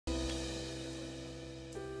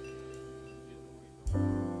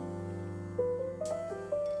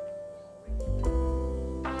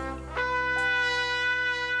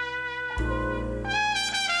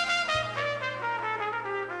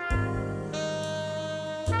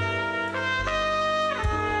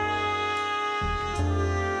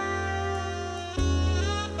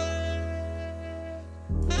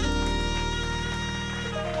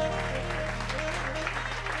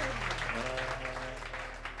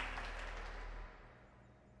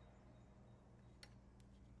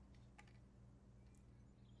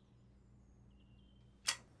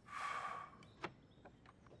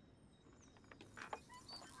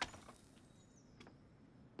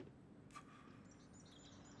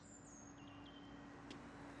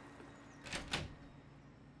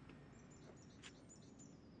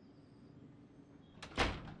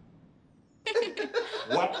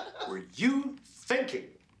were you thinking?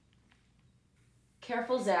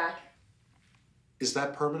 Careful, Zach. Is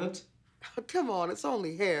that permanent? Come on, it's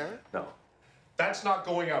only hair. No. That's not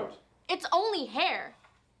going out. It's only hair.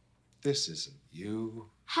 This isn't you.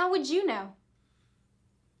 How would you know?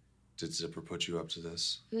 Did Zipper put you up to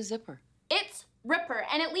this? Who's Zipper? It's Ripper,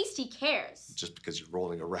 and at least he cares. Just because you're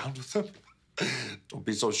rolling around with him? Don't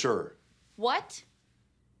be so sure. What?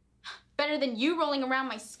 Better than you rolling around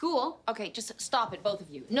my school. Okay, just stop it, both of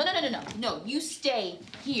you. No. No, you stay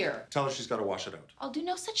here. Tell her she's got to wash it out. I'll do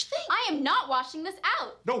no such thing. I am not washing this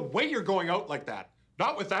out. No way you're going out like that.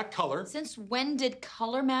 Not with that color. Since when did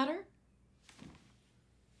color matter?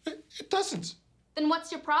 It doesn't. Then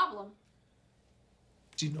what's your problem?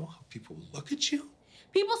 Do you know how people look at you?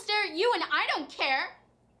 People stare at you and I don't care.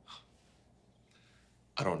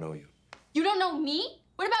 I don't know you. You don't know me?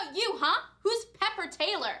 What about you, huh? Who's Pepper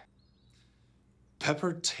Taylor?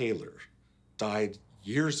 Pepper Taylor died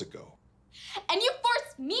years ago. And you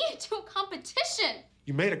forced me into a competition.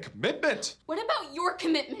 You made a commitment. What about your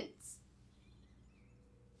commitments?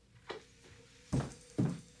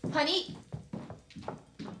 Honey.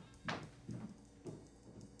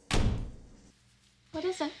 What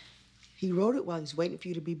is it? He wrote it while he's waiting for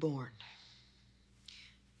you to be born.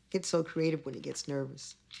 Gets so creative when he gets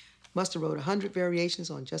nervous. Must have wrote 100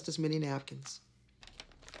 variations on just as many napkins.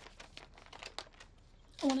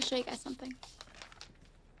 I want to show you guys something.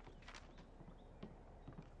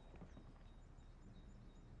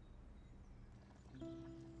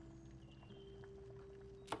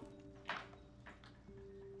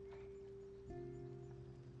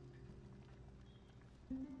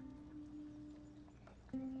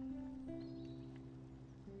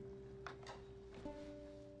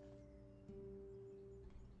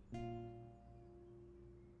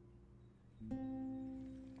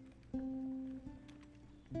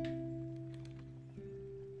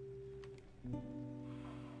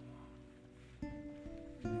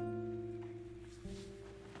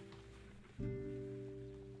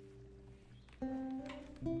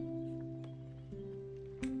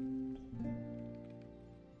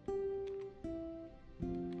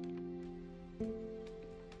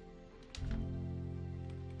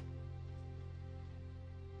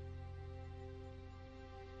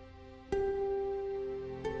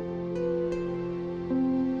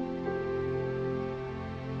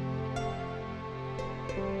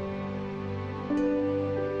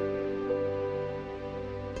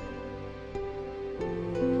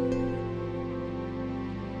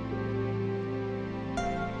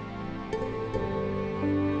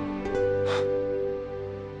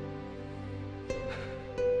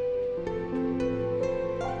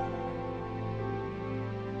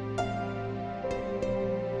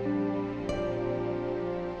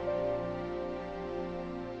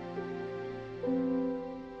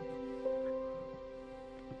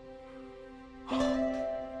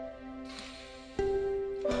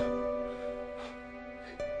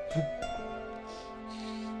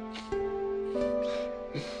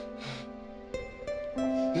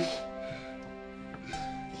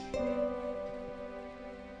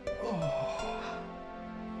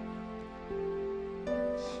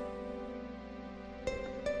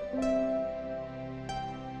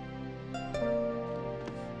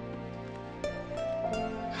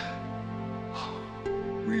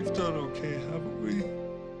 We've done okay, haven't we?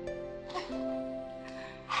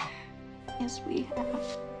 Yes, we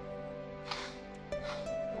have.